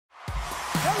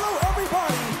Hello,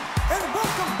 everybody, and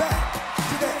welcome back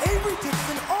to the Avery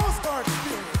Dixon All-Star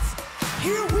Experience.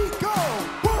 Here we go.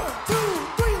 1, 2,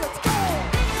 3, let's go.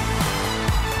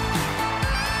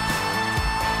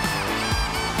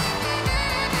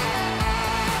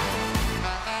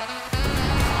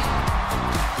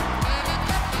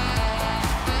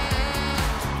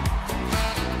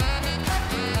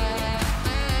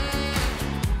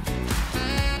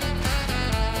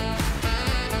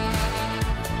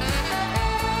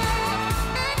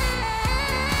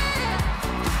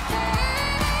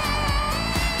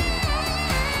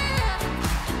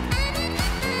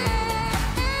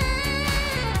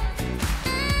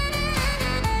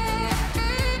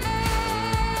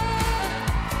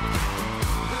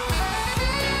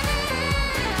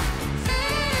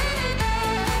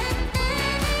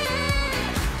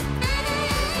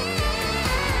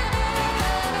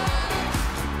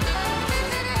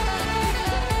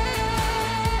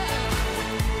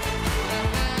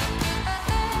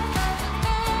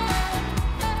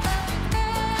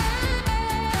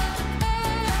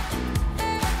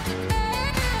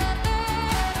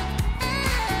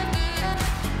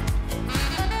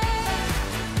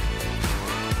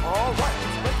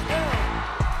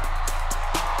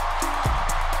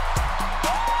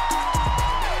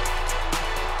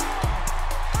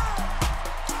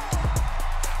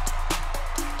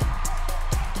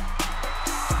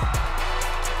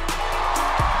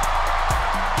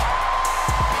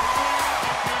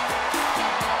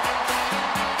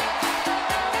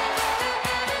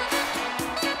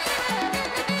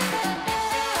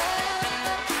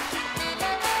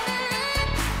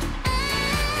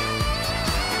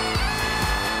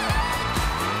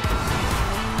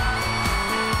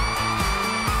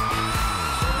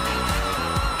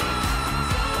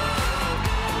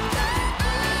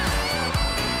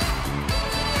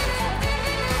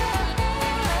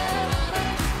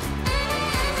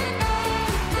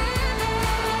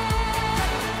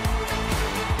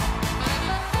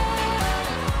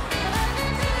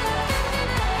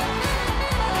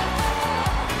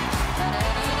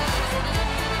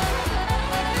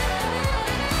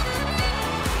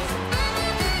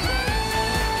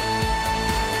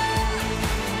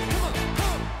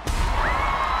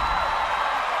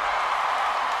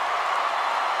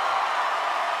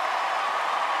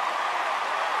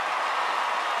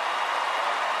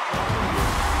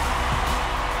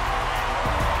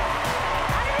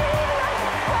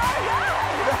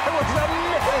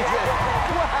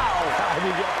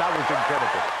 That was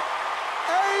incredible.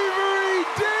 Avery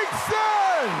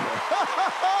Dixon!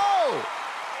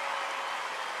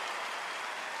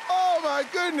 Oh my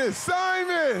goodness,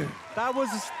 Simon! That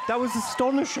was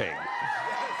astonishing.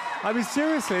 I mean,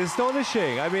 seriously,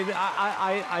 astonishing. I mean,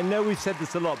 I know we've said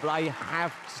this a lot, but I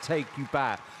have to take you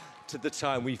back to the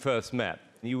time we first met.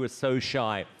 You were so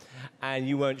shy, and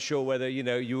you weren't sure whether, you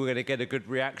know, you were going to get a good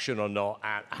reaction or not.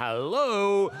 And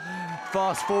hello,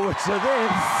 fast forward to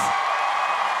this.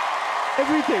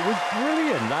 Everything was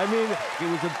brilliant. I mean, it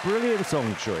was a brilliant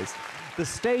song choice. The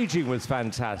staging was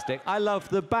fantastic. I loved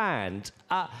the band.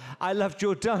 I loved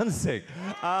your dancing,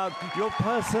 your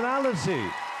personality.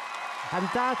 And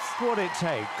that's what it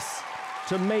takes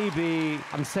to maybe,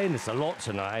 I'm saying this a lot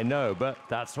tonight, I know, but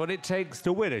that's what it takes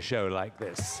to win a show like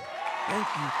this. Thank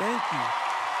you, thank you.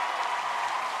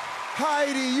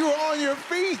 Heidi, you are on your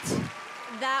feet.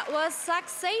 That was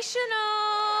sensational.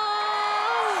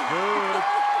 Good.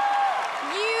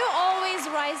 You always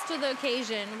rise to the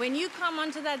occasion. When you come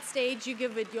onto that stage, you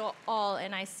give it your all,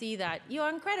 and I see that. You're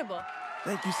incredible.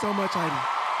 Thank you so much, Heidi.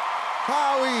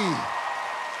 Howie.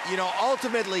 You know,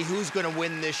 ultimately, who's going to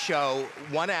win this show?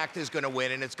 One act is going to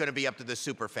win, and it's going to be up to the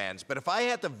super fans. But if I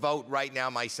had to vote right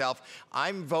now myself,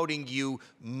 I'm voting you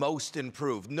most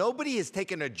improved. Nobody has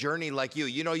taken a journey like you.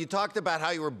 You know, you talked about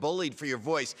how you were bullied for your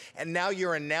voice, and now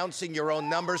you're announcing your own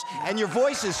numbers, and your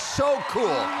voice is so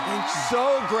cool,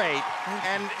 so great,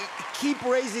 and keep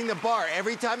raising the bar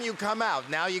every time you come out.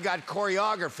 Now you got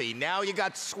choreography, now you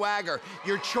got swagger,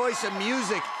 your choice of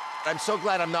music. I'm so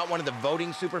glad I'm not one of the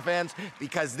voting superfans,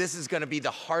 because this is going to be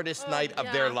the hardest night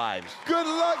of their lives. Good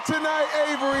luck tonight,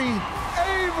 Avery.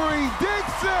 Avery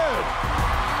Dixon.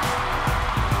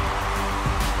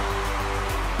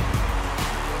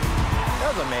 That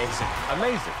was amazing.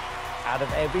 Amazing. Out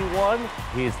of everyone,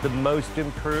 he is the most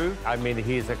improved. I mean,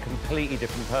 he is a completely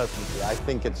different person. I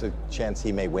think it's a chance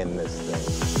he may win this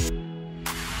thing.